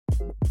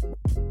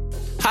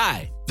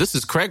Hi, this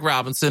is Craig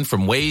Robinson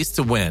from Ways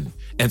to Win,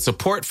 and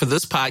support for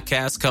this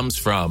podcast comes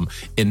from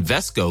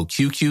Invesco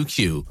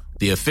QQQ,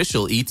 the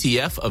official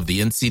ETF of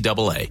the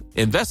NCAA.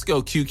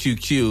 Invesco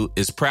QQQ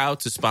is proud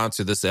to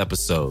sponsor this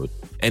episode,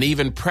 and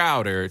even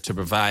prouder to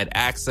provide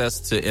access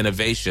to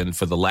innovation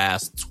for the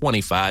last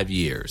 25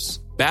 years.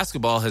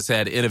 Basketball has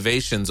had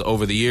innovations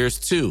over the years,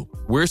 too.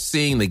 We're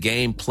seeing the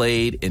game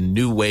played in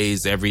new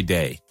ways every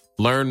day.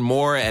 Learn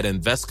more at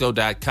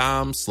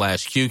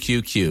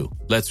Invesco.com/QQQ.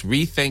 Let's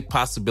rethink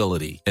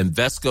possibility.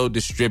 Invesco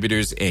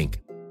Distributors, Inc.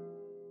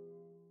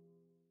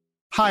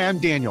 Hi, I'm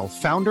Daniel,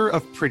 founder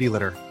of Pretty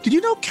Litter. Did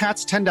you know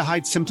cats tend to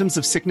hide symptoms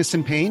of sickness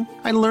and pain?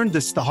 I learned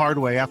this the hard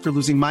way after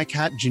losing my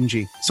cat,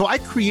 Gingy. So I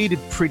created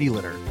Pretty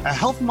Litter, a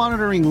health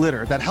monitoring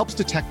litter that helps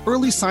detect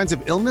early signs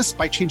of illness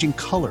by changing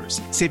colors,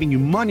 saving you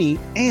money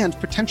and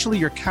potentially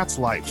your cat's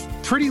life.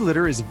 Pretty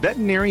Litter is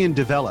veterinarian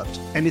developed,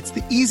 and it's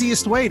the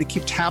easiest way to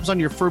keep tabs on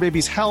your fur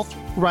baby's health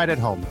right at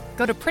home.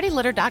 Go to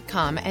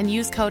prettylitter.com and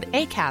use code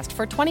ACAST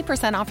for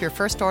 20% off your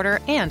first order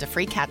and a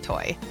free cat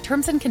toy.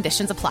 Terms and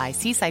conditions apply.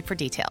 See site for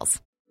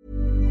details.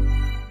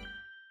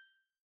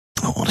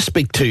 I want to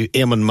speak to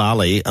Eamon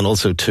Malley and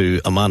also to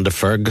Amanda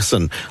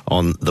Ferguson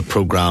on the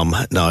programme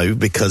now,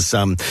 because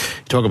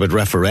talk about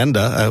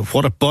referenda.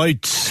 What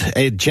about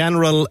a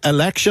general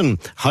election?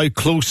 How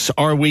close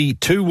are we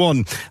to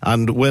one?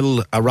 And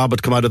will a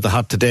rabbit come out of the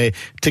hat today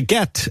to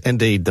get,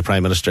 indeed, the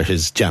Prime Minister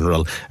his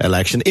general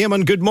election?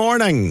 Eamon, good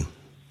morning.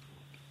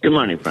 Good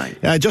morning, Frank.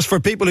 Just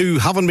for people who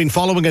haven't been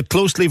following it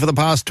closely for the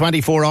past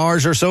 24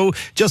 hours or so,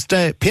 just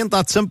paint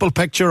that simple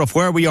picture of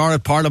where we are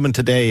at Parliament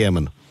today,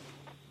 Eamon.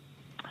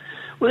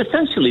 Well,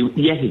 essentially,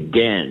 yet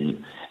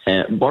again,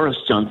 Boris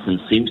Johnson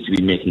seems to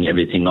be making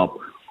everything up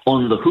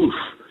on the hoof.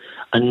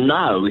 And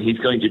now he's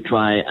going to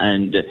try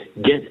and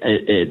get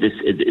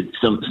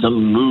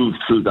some move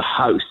through the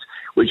House,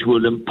 which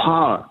will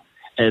empower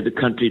the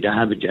country to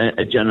have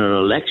a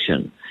general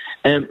election.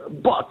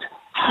 But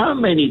how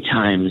many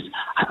times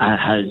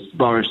has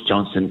Boris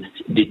Johnson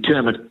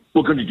determined,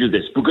 we're going to do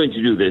this,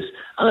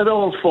 and it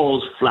all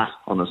falls flat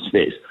on its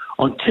face?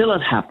 Until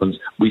it happens,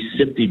 we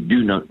simply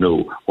do not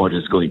know what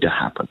is going to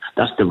happen.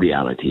 That's the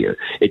reality here.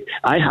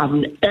 I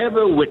haven't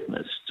ever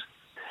witnessed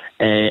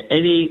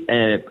any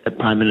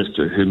Prime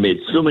Minister who made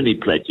so many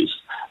pledges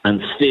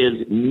and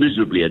failed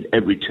miserably at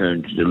every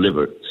turn to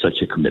deliver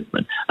such a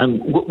commitment.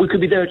 And we could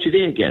be there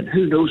today again.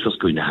 Who knows what's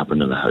going to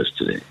happen in the House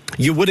today?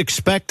 You would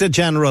expect a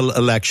general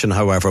election,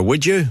 however,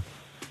 would you?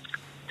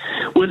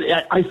 Well,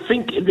 I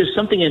think there's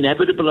something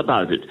inevitable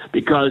about it,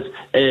 because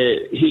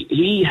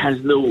he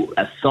has no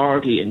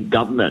authority in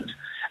government,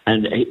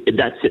 and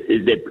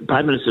the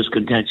Prime Minister's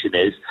contention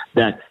is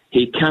that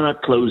he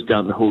cannot close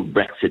down the whole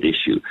Brexit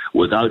issue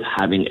without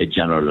having a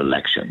general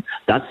election.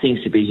 That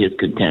seems to be his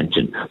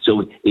contention.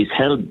 So he's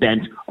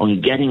hell-bent on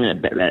getting a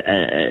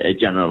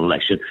general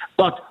election.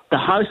 But the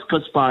House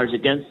conspires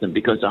against him,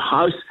 because the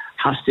House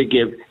has to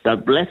give their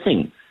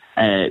blessing.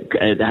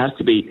 There has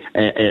to be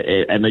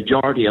a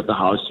majority of the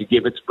House to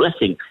give its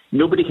blessing.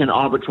 Nobody can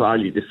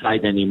arbitrarily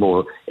decide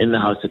anymore in the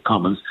House of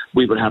Commons,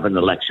 we will have an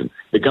election.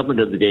 The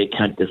government of the day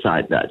can't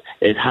decide that.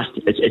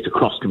 It's a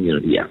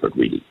cross-community effort,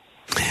 really.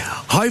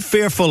 How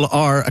fearful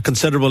are a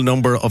considerable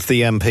number of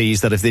the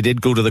MPs that if they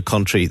did go to the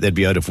country, they'd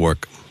be out of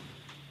work?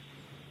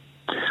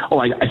 Oh,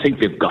 I think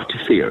they've got to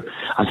fear.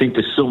 I think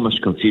there's so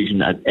much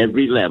confusion at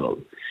every level.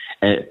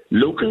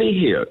 Locally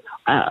here,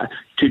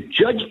 to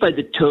judge by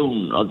the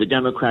tone of the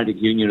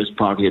Democratic Unionist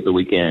Party at the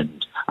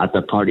weekend at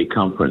the party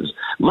conference,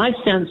 my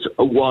sense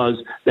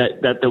was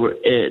that there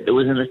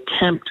was an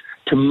attempt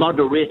to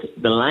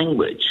moderate the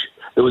language.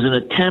 There was an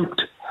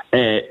attempt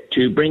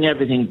to bring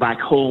everything back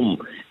home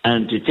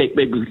and to take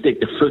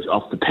the foot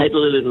off the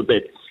pedal a little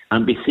bit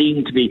and be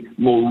seen to be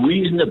more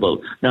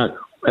reasonable. Now,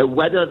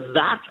 whether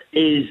that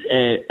is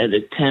an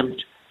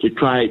attempt to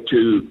try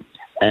to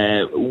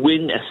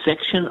win a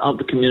section of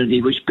the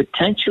community which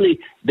potentially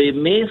they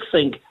may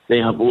think they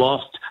have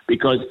lost,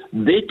 because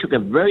they took a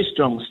very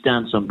strong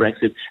stance on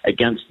Brexit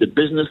against the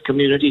business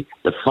community,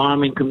 the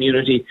farming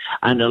community,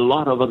 and a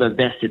lot of other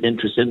vested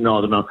interests in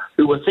Northern Ireland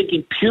who were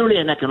thinking purely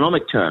in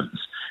economic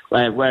terms.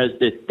 Whereas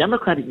the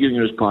Democratic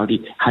Unionist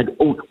Party had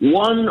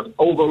one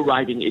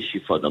overriding issue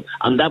for them,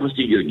 and that was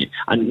the union.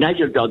 And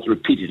Nigel Dodds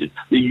repeated it.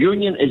 The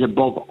union is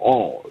above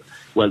all.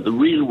 Well, the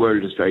real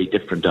world is very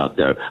different out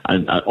there.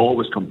 And I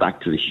always come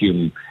back to the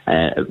Hume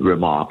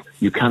remark,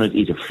 you cannot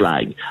eat a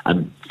flag.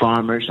 And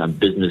farmers and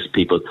business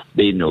people,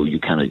 they know you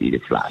cannot eat a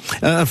flag.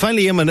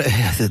 Finally, Eamon,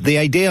 the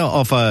idea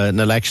of an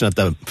election at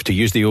to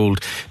use the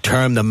old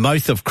term, the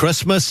mouth of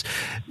Christmas,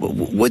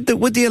 would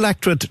the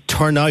electorate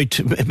turn out?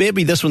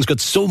 Maybe this one's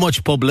got so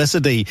much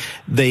publicity,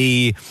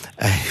 the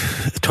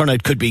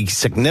turnout could be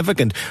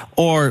significant.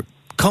 Or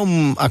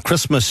come a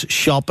Christmas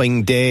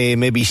shopping day,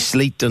 maybe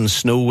sleet and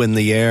snow in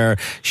the air,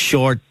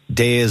 short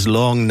days,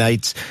 long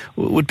nights,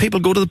 would people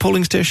go to the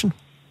polling station?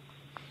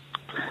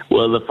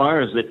 Well, the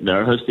fire is lit in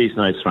our house these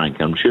nights, Frank.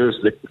 I'm sure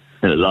it's lit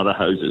in a lot of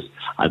houses.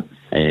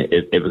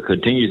 If it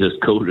continues as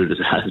cold as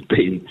it has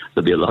been,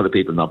 there'll be a lot of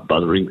people not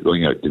bothering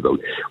going out to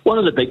vote. One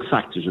of the big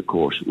factors, of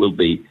course, will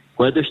be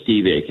whether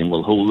Steve Aiken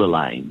will hold the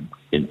line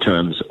in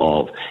terms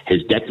of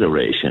his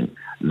declaration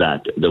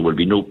that there will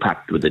be no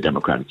pact with the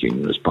Democratic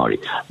Unionist Party.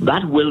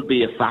 That will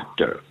be a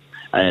factor.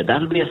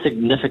 That'll be a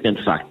significant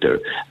factor.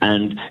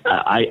 And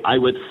I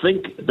would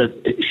think that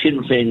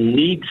Sinn Féin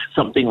needs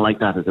something like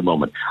that at the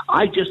moment.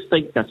 I just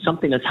think that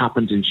something has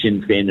happened in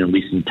Sinn Féin in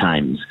recent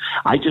times.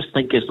 I just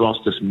think it's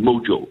lost its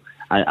mojo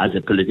as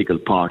a political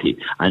party.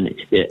 And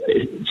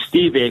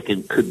Steve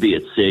Aiken could be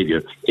its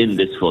saviour in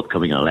this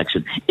forthcoming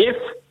election. If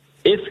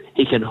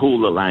he can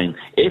hold the line,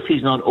 if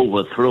he's not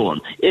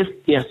overthrown, if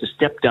he has to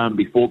step down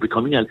before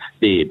becoming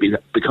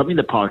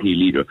the party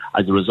leader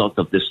as a result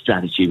of this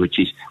strategy which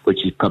he's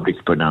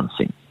publicly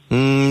pronouncing.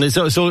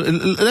 So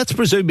let's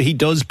presume he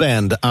does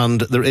bend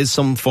and there is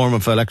some form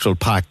of electoral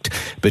pact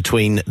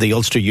between the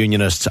Ulster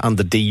Unionists and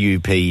the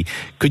DUP.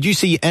 Could you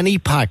see any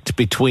pact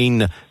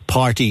between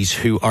parties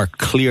who are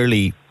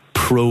clearly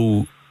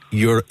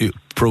pro-Europe?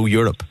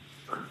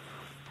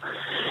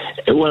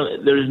 Well,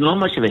 there is not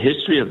much of a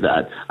history of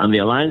that, and the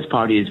Alliance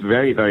Party is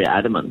very, very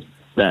adamant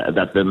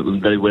that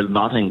they will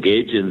not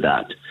engage in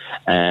that.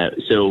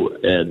 So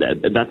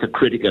that's a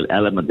critical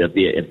element.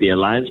 If the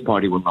Alliance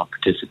Party will not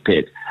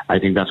participate, I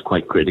think that's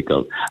quite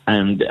critical.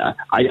 And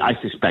I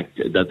suspect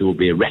that there will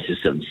be a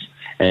reticence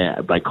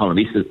by Colin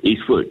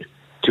Eastwood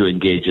to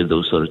engage in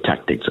those sort of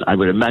tactics. I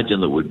would imagine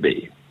there would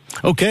be.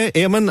 OK,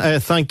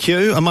 Eamon, thank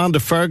you. Amanda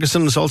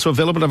Ferguson is also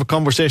available to have a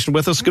conversation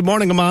with us. Good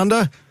morning,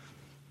 Amanda.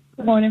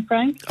 Good morning,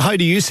 Frank. How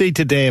do you see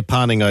today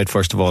panning out,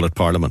 first of all, at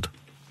Parliament?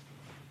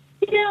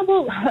 Yeah,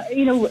 well,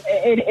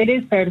 it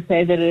is fair to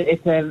say that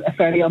it's a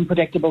fairly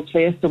unpredictable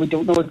place, so we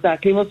don't know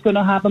exactly what's going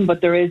to happen,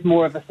 but there is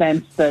more of a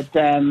sense that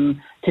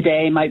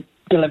today might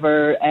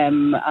deliver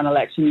an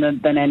election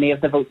than any of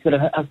the votes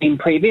that have been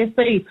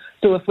previously.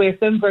 So if we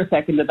assume for a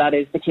second that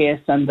is the case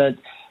and that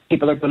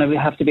people are going to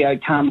have to be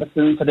out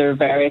canvassing for their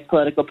various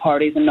political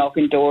parties and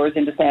knocking doors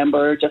in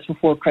December just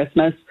before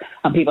Christmas,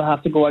 and people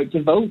have to go out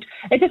to vote.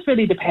 It just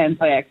really depends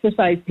how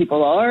exercised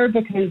people are,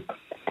 because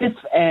this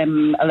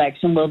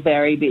election will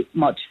very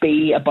much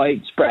be about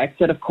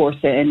Brexit. Of course,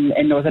 in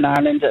Northern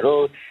Ireland,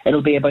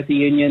 it'll be about the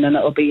Union and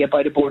it'll be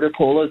about a border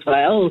poll as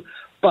well.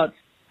 But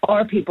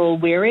are people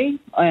weary?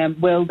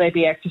 Will they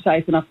be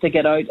exercised enough to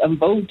get out and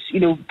vote?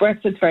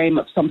 Brexit's very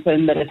much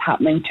something that is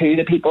happening to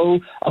the people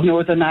of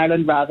Northern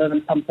Ireland rather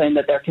than something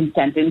that they're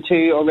consenting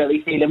to or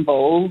really feel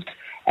involved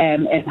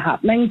in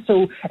happening.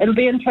 So it'll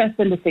be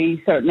interesting to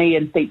see, certainly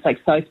in seats like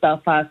South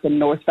Belfast and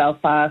North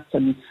Belfast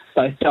and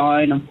South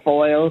Down and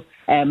Foyle,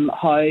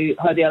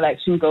 how the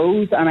election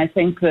goes. And I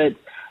think that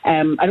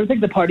I don't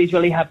think the parties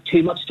really have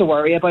too much to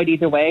worry about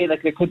either way.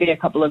 Like, there could be a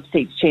couple of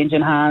seats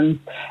changing hands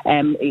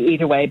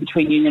either way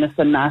between Unionists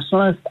and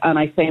Nationalists. And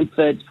I think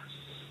that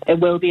it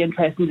will be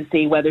interesting to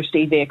see whether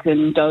Steve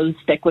Aiken does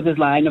stick with his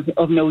line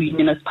of no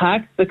Unionist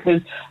pact,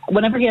 because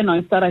whenever he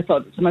announced that, I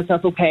thought to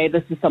myself, okay,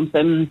 this is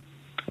something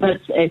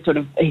that's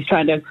he's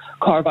trying to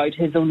carve out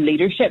his own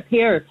leadership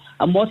here.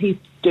 And what he's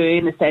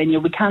doing is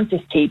saying, we can't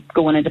just keep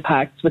going into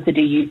pacts with the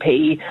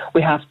DUP.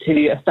 We have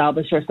to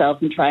establish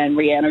ourselves and try and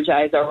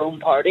re-energise our own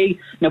party.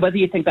 Now, whether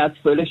you think that's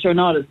foolish or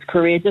not, it's a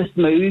courageous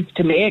move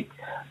to make,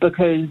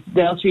 because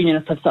the Ulster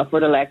Unionists have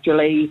suffered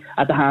electorally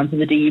at the hands of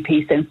the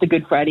DUP since the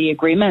Good Friday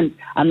Agreement,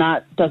 and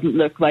that doesn't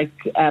look like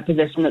a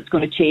position that's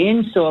going to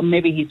change. So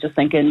maybe he's just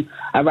thinking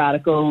a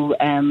radical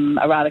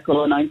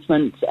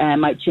announcement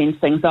might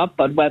change things up,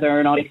 but whether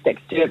or not he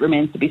sticks to it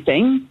remains to be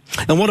seen.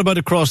 And what about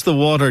across the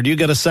water? Do you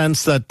get a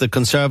sense that the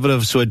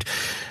Conservatives would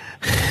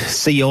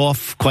see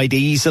off quite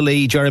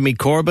easily Jeremy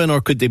Corbyn,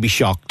 or could they be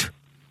shocked?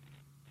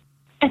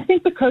 I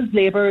think because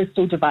Labour is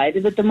so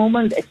divided at the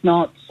moment, it's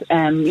not,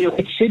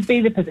 it should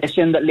be the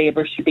position that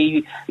Labour should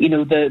be,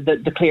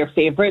 the clear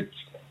favourites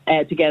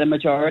to get a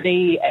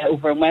majority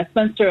over in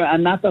Westminster,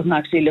 and that doesn't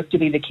actually look to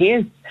be the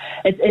case.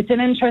 It's an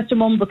interesting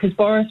one, because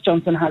Boris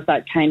Johnson has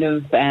that kind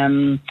of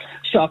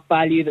shock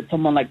value that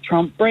someone like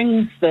Trump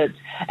brings, that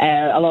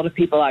a lot of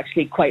people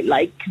actually quite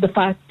like the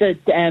fact that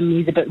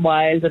he's a bit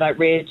wild and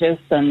outrageous,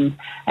 and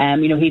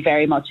he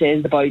very much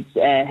is about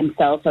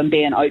himself and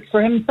being out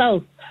for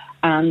himself.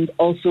 And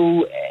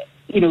also,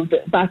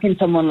 backing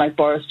someone like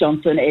Boris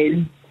Johnson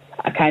is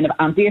a kind of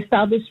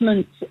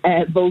anti-establishment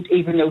vote,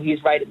 even though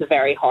he's right at the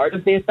very heart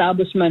of the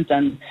establishment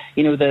and,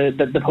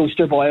 the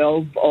poster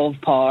boy of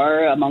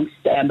power amongst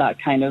that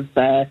kind of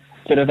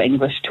sort of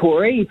English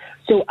Tory.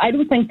 So I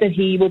don't think that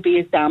he will be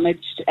as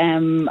damaged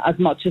as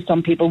much as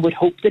some people would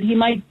hope that he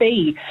might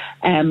be.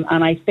 And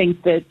I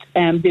think that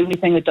the only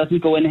thing that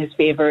doesn't go in his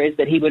favour is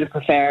that he would have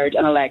preferred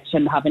an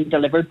election having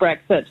delivered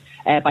Brexit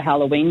by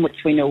Halloween, which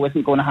we know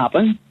isn't going to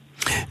happen.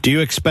 Do you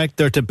expect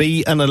there to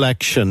be an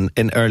election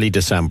in early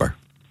December?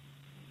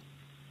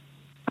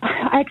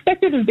 I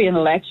expect there to be an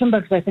election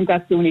because I think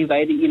that's the only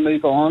way that you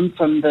move on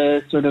from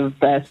the sort of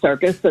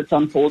circus that's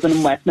unfolding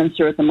in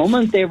Westminster at the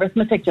moment. The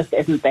arithmetic just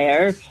isn't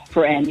there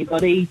for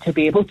anybody to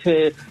be able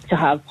to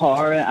have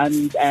power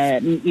and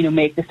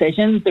make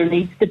decisions. There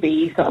needs to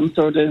be some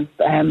sort of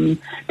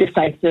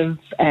decisive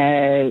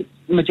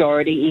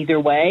majority either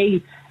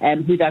way.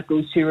 Who that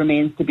goes to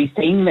remains to be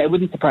seen. It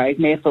wouldn't surprise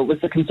me if it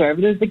was the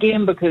Conservatives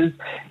again, because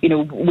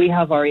we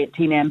have our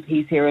 18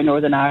 MPs here in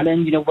Northern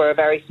Ireland. We're a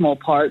very small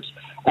part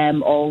of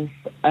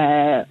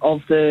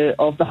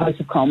the House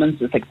of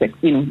Commons. It's like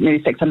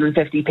nearly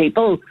 650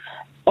 people.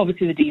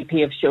 Obviously, the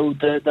DUP have showed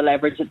the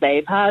leverage that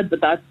they've had,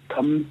 but that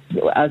comes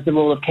as the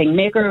role of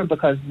kingmaker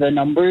because the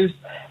numbers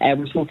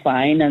were so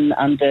fine and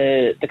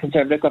the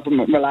Conservative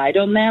government relied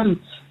on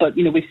them. But,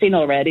 we've seen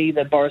already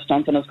that Boris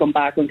Johnson has gone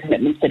back on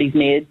commitments that he's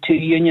made to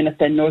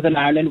unionists in Northern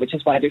Ireland, which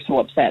is why they're so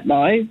upset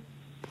now.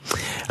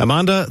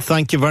 Amanda,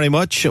 thank you very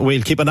much.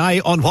 We'll keep an eye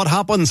on what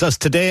happens as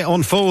today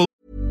unfolds.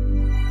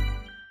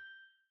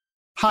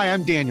 Hi,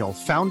 I'm Daniel,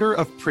 founder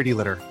of Pretty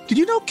Litter. Did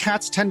you know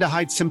cats tend to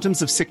hide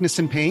symptoms of sickness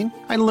and pain?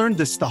 I learned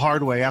this the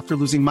hard way after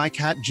losing my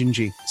cat,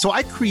 Gingy. So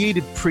I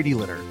created Pretty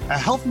Litter, a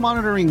health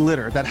monitoring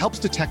litter that helps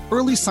detect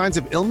early signs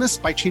of illness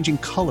by changing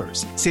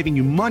colors, saving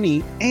you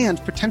money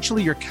and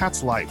potentially your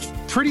cat's life.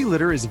 Pretty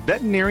Litter is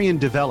veterinarian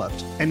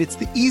developed, and it's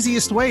the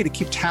easiest way to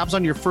keep tabs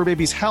on your fur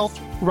baby's health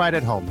right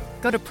at home.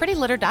 Go to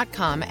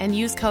prettylitter.com and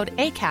use code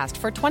ACAST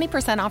for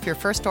 20% off your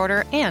first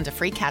order and a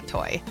free cat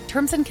toy.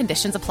 Terms and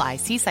conditions apply.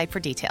 See site for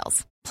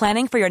details.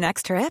 Planning for your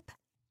next trip?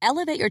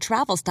 Elevate your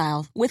travel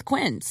style with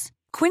Quince.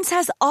 Quince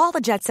has all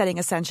the jet-setting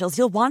essentials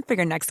you'll want for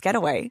your next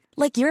getaway,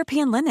 like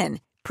European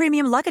linen,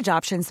 premium luggage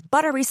options,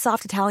 buttery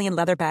soft Italian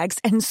leather bags,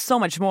 and so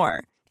much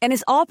more. And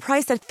is all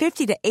priced at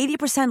 50 to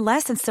 80%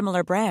 less than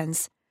similar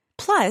brands.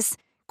 Plus,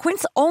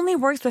 Quince only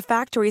works with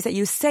factories that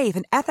use safe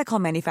and ethical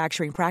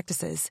manufacturing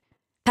practices.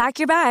 Pack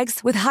your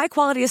bags with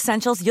high-quality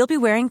essentials you'll be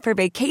wearing for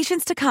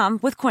vacations to come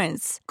with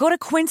Quince. Go to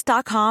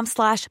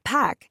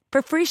quince.com/pack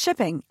for free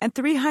shipping and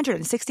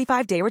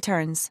 365-day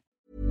returns.